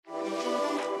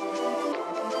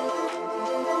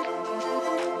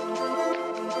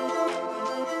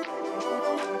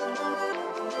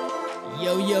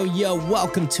Yo,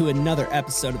 welcome to another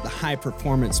episode of the High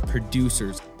Performance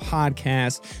Producers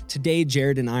Podcast. Today,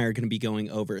 Jared and I are going to be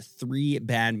going over 3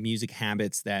 bad music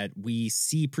habits that we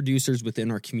see producers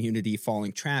within our community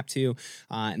falling trapped to,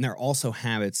 and they're also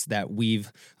habits that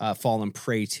we've fallen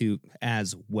prey to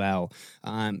as well.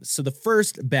 So the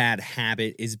first bad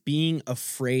habit is being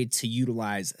afraid to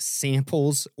utilize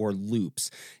samples or loops,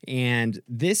 and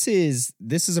this is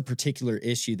a particular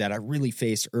issue that I really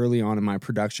faced early on in my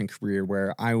production career,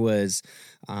 where I was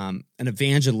an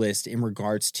evangelist in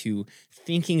regards to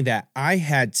thinking that I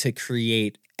had to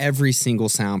create every single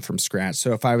sound from scratch.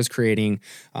 So if I was creating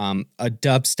a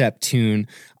dubstep tune,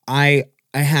 I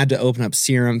had to open up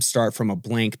Serum, start from a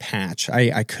blank patch.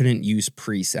 I couldn't use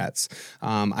presets.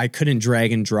 I couldn't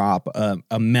drag and drop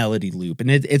a melody loop.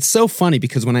 And it's so funny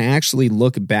because when I actually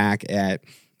look back at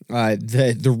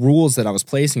the rules that I was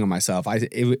placing on myself,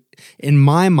 in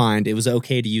my mind, it was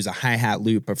okay to use a hi-hat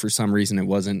loop, but for some reason it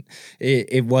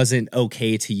wasn't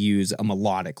okay to use a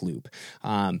melodic loop.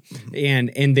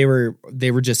 And they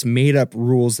were just made up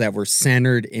rules that were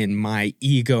centered in my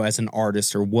ego as an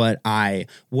artist, or what I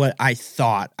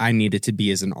thought I needed to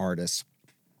be as an artist.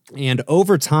 And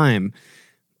over time,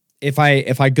 if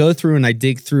I go through and I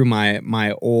dig through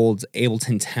my old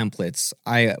Ableton templates,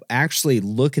 I actually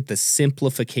look at the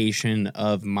simplification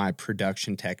of my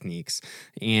production techniques,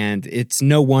 and it's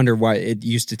no wonder why it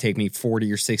used to take me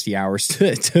 40 or 60 hours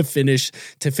to finish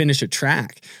a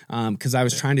track, because I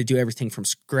was trying to do everything from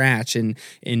scratch. And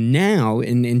now,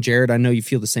 and Jared, I know you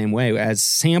feel the same way, as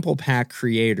sample pack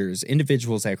creators,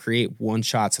 individuals that create one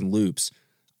shots and loops,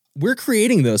 we're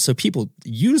creating those so people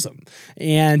use them.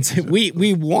 And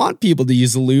we want people to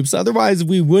use the loops. Otherwise,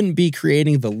 we wouldn't be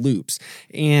creating the loops.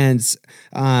 And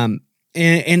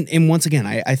once again,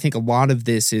 I think a lot of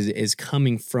this is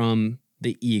coming from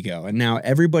the ego. And now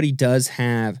everybody does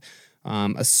have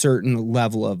a certain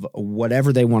level of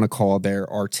whatever they want to call their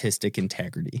artistic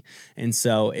integrity. And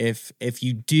so if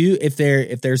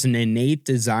there's an innate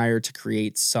desire to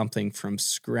create something from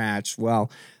scratch,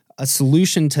 well, a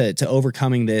solution to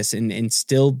overcoming this and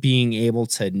still being able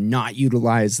to not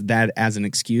utilize that as an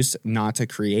excuse not to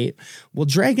create, we'll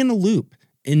drag in a loop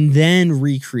and then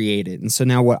recreate it. And so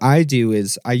now what I do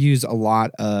is I use a lot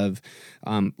of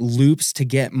loops to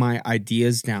get my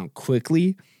ideas down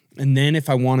quickly. And then if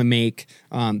I want to make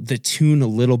the tune a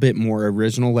little bit more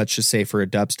original, let's just say for a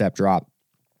dubstep drop,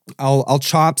 I'll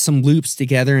chop some loops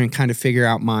together and kind of figure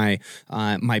out my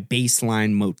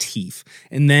baseline motif,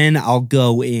 and then I'll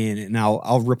go in and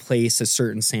I'll replace a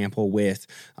certain sample with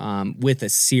a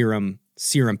serum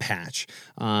patch,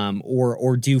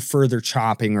 or do further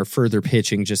chopping or further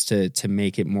pitching just to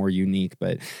make it more unique.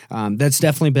 But that's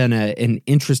definitely been an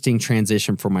interesting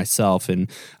transition for myself, and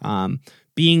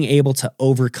being able to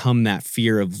overcome that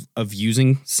fear of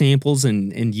using samples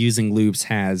and using loops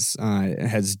has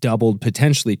doubled,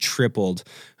 potentially tripled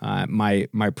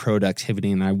my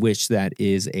productivity. And I wish that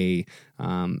is a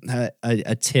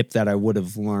tip that I would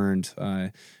have learned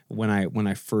when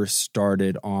I first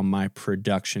started on my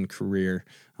production career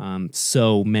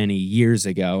so many years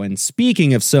ago. And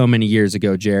speaking of so many years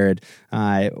ago, Jared,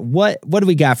 what do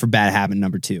we got for bad habit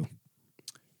number 2?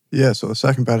 Yeah, so the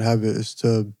second bad habit is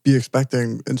to be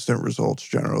expecting instant results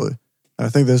generally. And I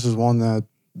think this is one that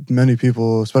many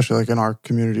people, especially like in our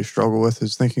community, struggle with,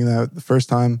 is thinking that the first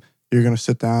time you're going to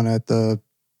sit down at the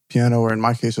piano, or in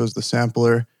my case, it was the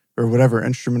sampler, or whatever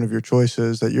instrument of your choice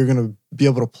is, that you're going to be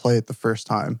able to play it the first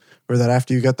time, or that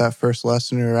after you get that first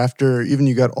lesson, or after even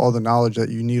you get all the knowledge that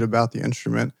you need about the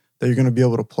instrument, that you're going to be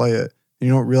able to play it. And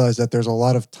you don't realize that there's a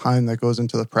lot of time that goes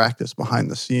into the practice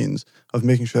behind the scenes of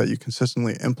making sure that you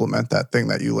consistently implement that thing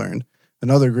that you learned.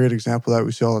 Another great example that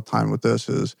we see all the time with this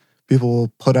is people will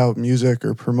put out music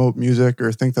or promote music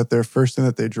or think that their first thing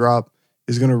that they drop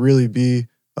is going to really be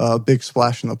a big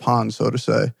splash in the pond, so to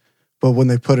say. But when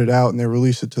they put it out and they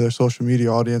release it to their social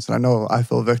media audience, and I know I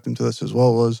fell victim to this as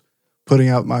well, was putting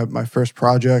out my first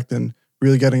project and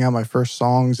really getting out my first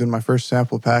songs and my first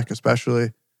sample pack,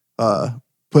 especially,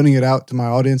 putting it out to my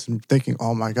audience and thinking,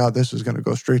 oh my God, this is going to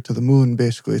go straight to the moon,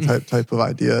 basically, type of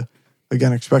idea.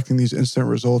 Again, expecting these instant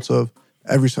results of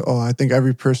I think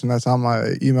every person that's on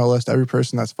my email list, every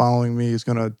person that's following me is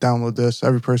going to download this.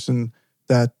 Every person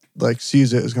that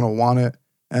sees it is going to want it.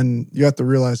 And you have to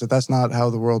realize that that's not how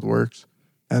the world works.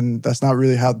 And that's not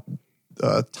really how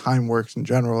time works in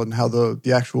general, and how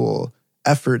the actual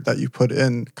effort that you put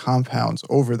in compounds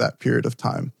over that period of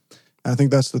time. And I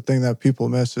think that's the thing that people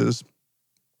miss, is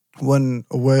when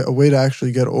a way to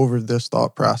actually get over this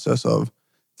thought process of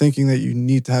thinking that you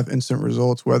need to have instant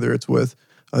results, whether it's with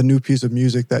a new piece of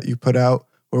music that you put out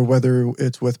or whether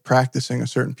it's with practicing a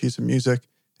certain piece of music,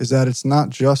 is that it's not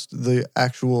just the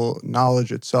actual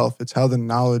knowledge itself, it's how the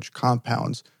knowledge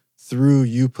compounds through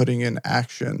you putting in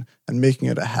action and making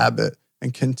it a habit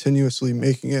and continuously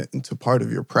making it into part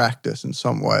of your practice in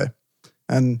some way.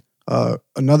 And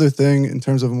another thing in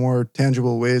terms of more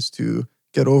tangible ways to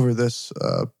get over this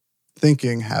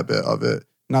thinking habit of it,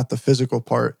 not the physical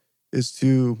part, is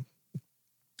to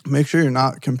make sure you're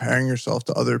not comparing yourself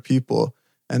to other people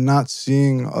and not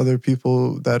seeing other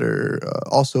people that are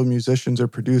also musicians or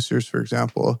producers, for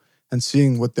example, and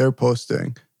seeing what they're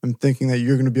posting and thinking that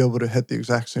you're going to be able to hit the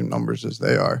exact same numbers as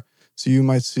they are. So you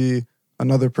might see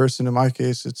another person, in my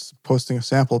case, it's posting a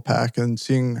sample pack and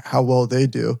seeing how well they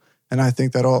do. And I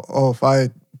think that, if I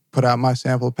put out my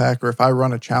sample pack or if I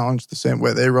run a challenge the same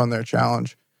way they run their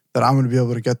challenge, that I'm going to be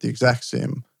able to get the exact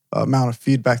same amount of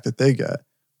feedback that they get.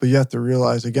 But you have to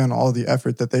realize, again, all the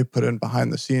effort that they put in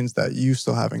behind the scenes that you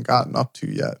still haven't gotten up to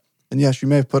yet. And yes, you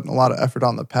may have put in a lot of effort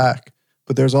on the pack,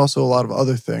 but there's also a lot of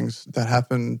other things that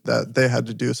happened that they had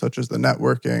to do, such as the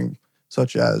networking,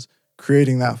 such as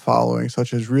creating that following,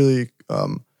 such as really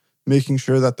making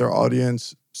sure that their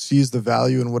audience sees the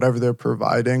value in whatever they're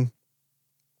providing,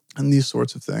 and these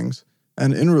sorts of things.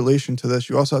 And in relation to this,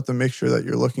 you also have to make sure that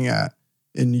you're looking at,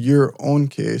 in your own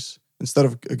case, instead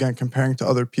of, again, comparing to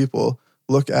other people,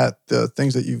 look at the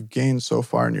things that you've gained so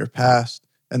far in your past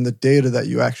and the data that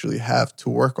you actually have to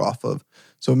work off of.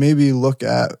 So maybe look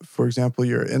at, for example,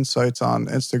 your insights on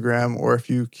Instagram, or if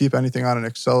you keep anything on an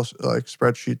Excel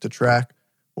spreadsheet to track,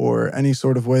 or any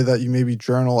sort of way that you maybe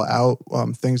journal out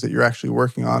things that you're actually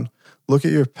working on. Look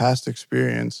at your past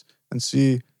experience and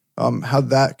see how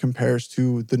that compares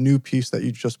to the new piece that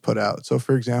you just put out. So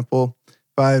for example,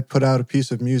 if I had put out a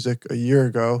piece of music a year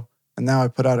ago and now I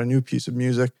put out a new piece of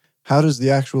music, how does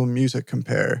the actual music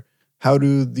compare? How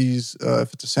do these,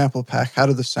 if it's a sample pack, how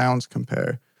do the sounds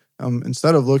compare?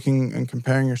 Instead of looking and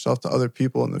comparing yourself to other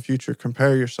people in the future,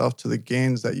 compare yourself to the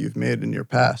gains that you've made in your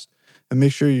past, and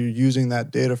make sure you're using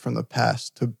that data from the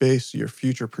past to base your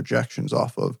future projections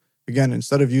off of. Again,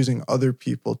 instead of using other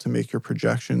people to make your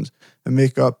projections and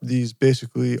make up these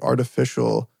basically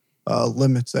artificial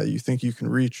limits that you think you can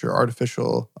reach, or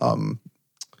artificial,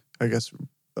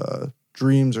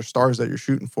 dreams or stars that you're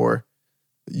shooting for,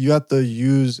 you have to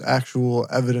use actual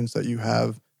evidence that you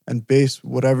have and base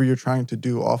whatever you're trying to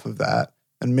do off of that,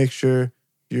 and make sure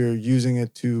you're using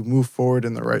it to move forward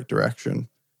in the right direction.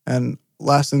 And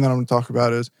last thing that I'm going to talk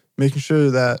about is making sure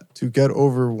that to get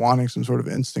over wanting some sort of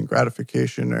instant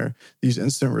gratification or these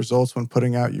instant results when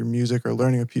putting out your music or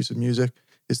learning a piece of music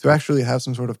is to actually have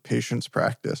some sort of patience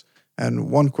practice. And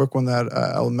one quick one that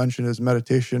I'll mention is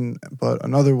meditation, but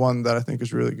another one that I think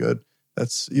is really good,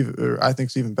 I think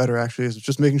is even better actually, is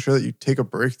just making sure that you take a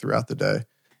break throughout the day.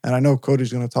 And I know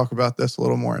Cody's going to talk about this a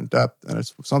little more in depth, and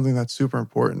it's something that's super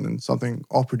important and something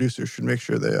all producers should make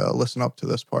sure they listen up to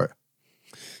this part.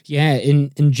 Yeah,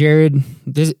 and Jared,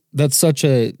 that's such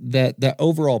that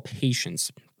overall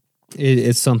patience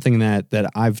is something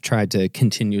that I've tried to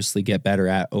continuously get better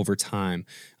at over time,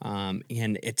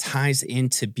 and it ties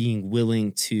into being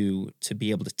willing to be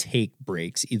able to take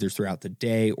breaks either throughout the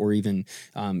day or even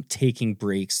taking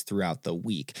breaks throughout the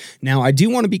week. Now, I do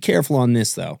want to be careful on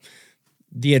this though.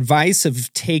 The advice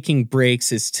of taking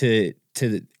breaks is to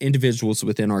individuals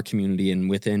within our community and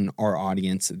within our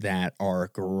audience that are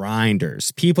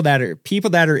grinders, people that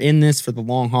are in this for the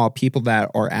long haul, people that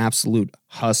are absolute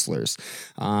hustlers.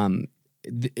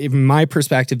 In my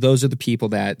perspective, those are the people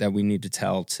that we need to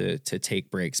tell to take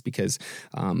breaks, because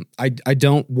I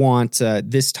don't want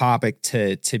this topic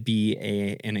to be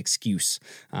an excuse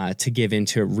to give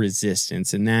into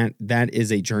resistance, and that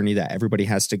is a journey that everybody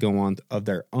has to go on of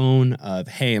their own. Of,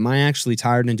 hey, am I actually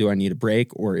tired and do I need a break,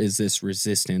 or is this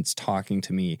resistance talking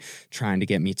to me, trying to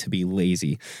get me to be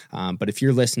lazy? But if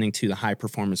you're listening to the High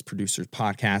Performance Producers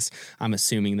podcast, I'm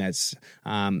assuming that's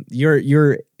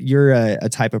you're a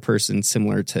type of person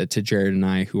similar to Jared and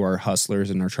I, who are hustlers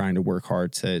and are trying to work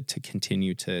hard to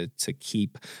continue to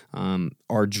keep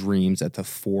our dreams at the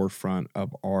forefront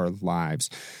of our lives.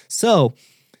 So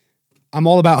I'm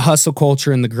all about hustle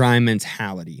culture and the grind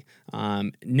mentality.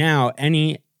 Now,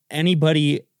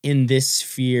 anybody in this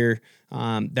sphere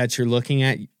that you're looking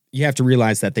at, you have to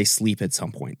realize that they sleep at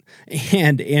some point.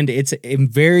 And it's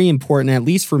very important, at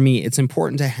least for me, it's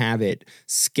important to have it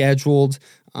scheduled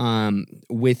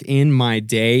within my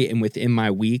day and within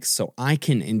my week, so I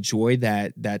can enjoy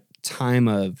that time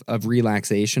of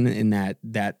relaxation and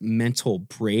that mental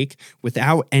break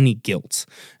without any guilt.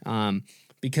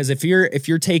 Because if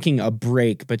you're taking a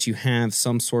break, but you have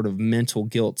some sort of mental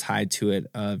guilt tied to it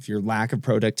of your lack of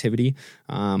productivity,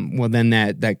 well, then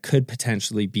that could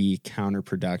potentially be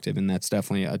counterproductive, and that's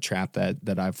definitely a trap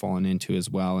that I've fallen into as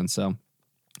well. And so,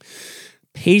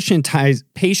 patience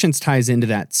ties into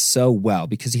that so well,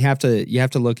 because you have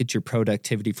to look at your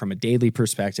productivity from a daily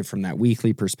perspective, from that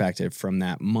weekly perspective, from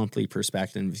that monthly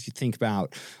perspective. If you think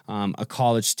about a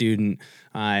college student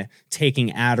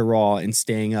taking Adderall and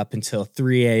staying up until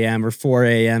 3 a.m. or 4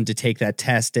 a.m. to take that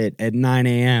test at 9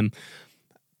 a.m.,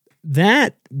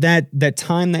 that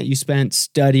time that you spent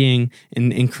studying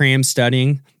and cram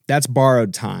studying, that's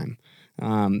borrowed time.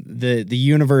 The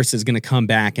universe is going to come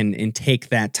back and take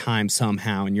that time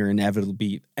somehow, and you're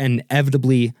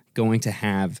inevitably going to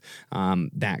have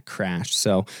that crash.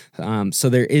 So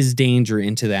there is danger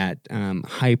into that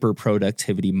hyper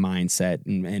productivity mindset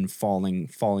and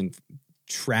falling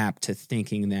trapped to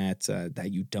thinking that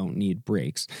you don't need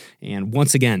breaks. And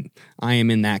once again, I am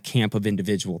in that camp of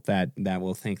individual that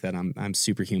will think that I'm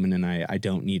superhuman and I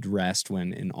don't need rest,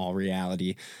 when in all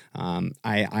reality,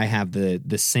 I have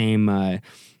the same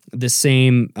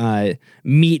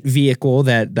meat vehicle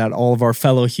that all of our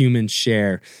fellow humans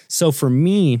share. So for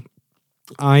me,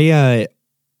 knowing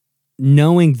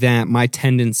that my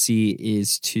tendency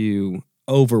is to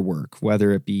overwork,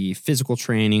 whether it be physical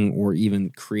training or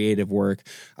even creative work,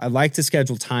 I like to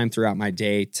schedule time throughout my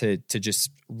day to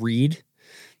just read,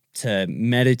 to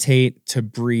meditate, to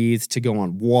breathe, to go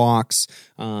on walks,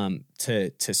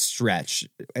 to stretch.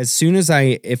 As soon as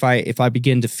if I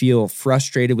begin to feel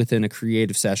frustrated within a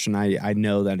creative session, I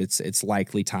know that it's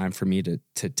likely time for me to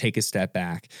take a step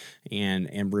back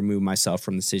and remove myself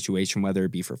from the situation, whether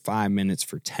it be for 5 minutes,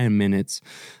 for 10 minutes.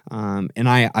 And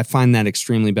I find that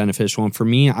extremely beneficial. And for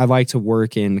me, I like to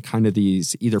work in kind of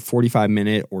these either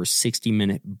 45-minute or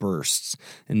 60-minute bursts,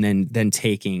 and then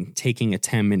taking a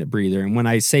 10-minute breather. And when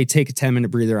I say take a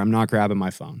 10-minute breather, I'm not grabbing my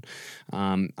phone.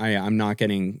 I'm not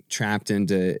getting trapped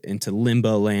into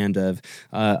limbo land of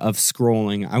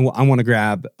scrolling. I want to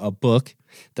grab a book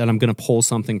that I'm going to pull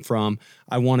something from.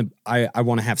 I want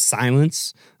to have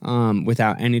silence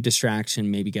without any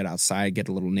distraction. Maybe get outside, get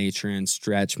a little nature in,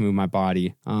 stretch, move my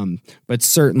body, but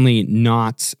certainly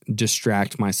not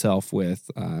distract myself with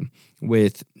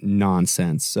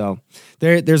nonsense. So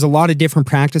there's a lot of different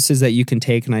practices that you can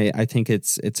take, and I think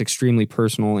it's extremely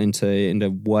personal into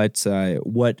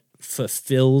what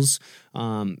fulfills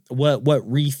what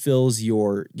refills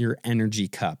your energy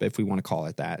cup, if we want to call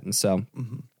it that. And so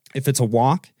if it's a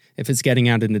walk, if it's getting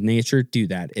out into nature, do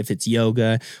that. If it's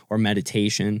yoga or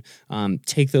meditation,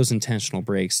 take those intentional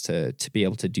breaks to be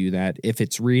able to do that. If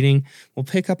it's reading, well,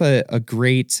 pick up a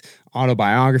great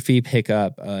autobiography, pick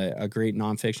up a great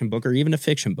nonfiction book, or even a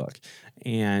fiction book,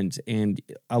 and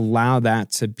allow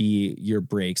that to be your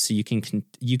break, so you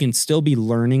can still be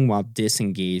learning while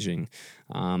disengaging.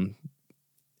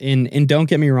 And don't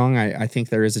get me wrong, I think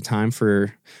there is a time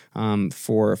for a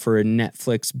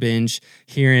Netflix binge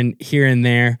here and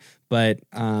there, but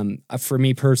for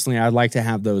me personally, I'd like to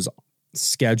have those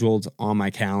scheduled on my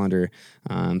calendar,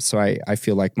 so I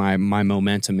feel like my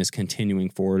momentum is continuing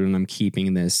forward, and I'm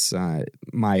keeping this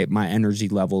my energy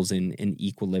levels in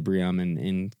equilibrium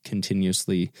and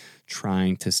continuously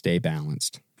trying to stay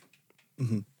balanced.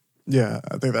 Mm-hmm. Yeah,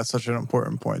 I think that's such an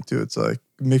important point too. It's like,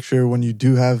 make sure when you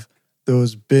do have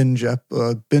those binge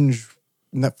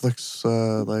Netflix,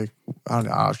 like, I don't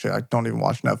know, actually, I don't even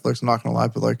watch Netflix, I'm not gonna lie,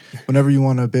 but like, whenever you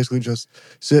want to basically just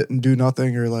sit and do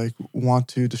nothing, or like want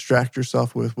to distract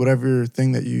yourself with whatever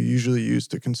thing that you usually use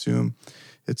to consume,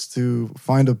 it's to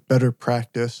find a better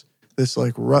practice. This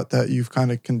like rut that you've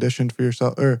kind of conditioned for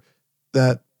yourself, or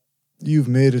that you've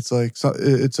made, it's like,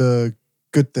 it's a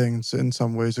good thing in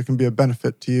some ways. It can be a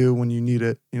benefit to you when you need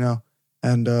it,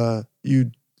 and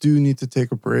you do need to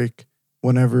take a break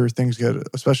whenever things get,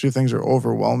 especially if things are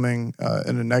overwhelming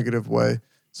in a negative way.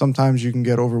 Sometimes you can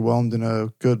get overwhelmed in a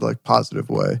good, like, positive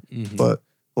way. Mm-hmm. But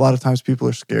a lot of times people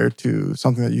are scared to,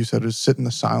 something that you said is sit in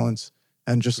the silence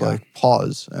and just like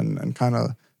pause and kind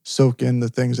of soak in the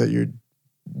things that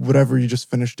whatever you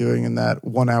just finished doing in that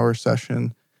 1 hour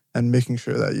session, and making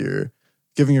sure that you're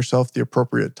giving yourself the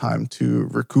appropriate time to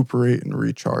recuperate and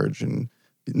recharge. And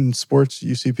in sports,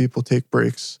 you see people take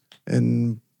breaks.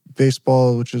 In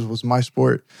baseball, which was my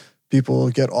sport, people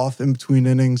get off in between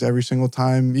innings every single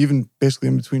time, even basically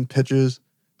in between pitches.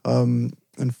 In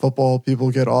football,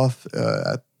 people get off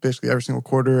at basically every single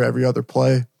quarter, every other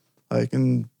play. Like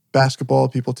in basketball,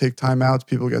 people take timeouts,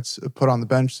 people get put on the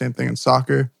bench, same thing in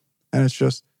soccer. And it's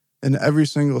just, in every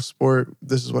single sport,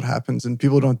 this is what happens. And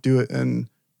people don't do it in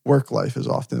work life as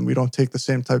often. We don't take the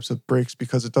same types of breaks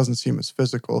because it doesn't seem as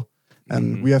physical.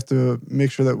 And we have to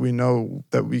make sure that we know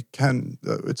that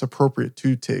it's appropriate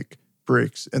to take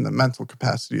breaks in the mental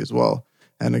capacity as well.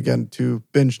 And again, to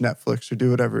binge Netflix or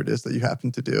do whatever it is that you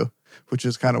happen to do, which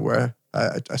is kind of where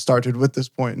I started with this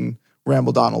point and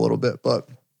rambled on a little bit. But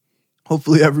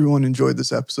hopefully everyone enjoyed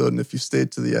this episode. And if you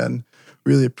stayed to the end,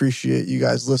 really appreciate you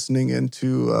guys listening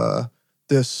into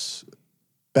this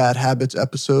bad habits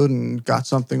episode and got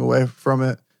something away from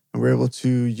it. And we're able to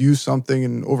use something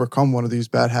and overcome one of these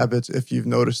bad habits if you've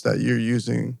noticed that you're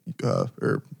using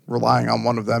or relying on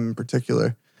one of them in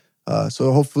particular.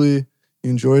 So hopefully you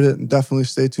enjoyed it, and definitely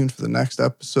stay tuned for the next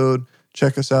episode.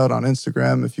 Check us out on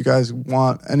Instagram. If you guys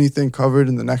want anything covered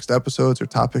in the next episodes or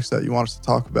topics that you want us to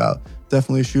talk about,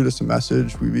 definitely shoot us a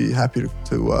message. We'd be happy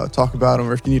to talk about them.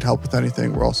 Or if you need help with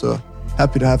anything, we're also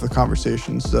happy to have the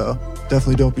conversation. So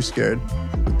definitely don't be scared.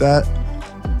 With that,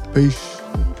 peace.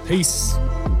 Peace.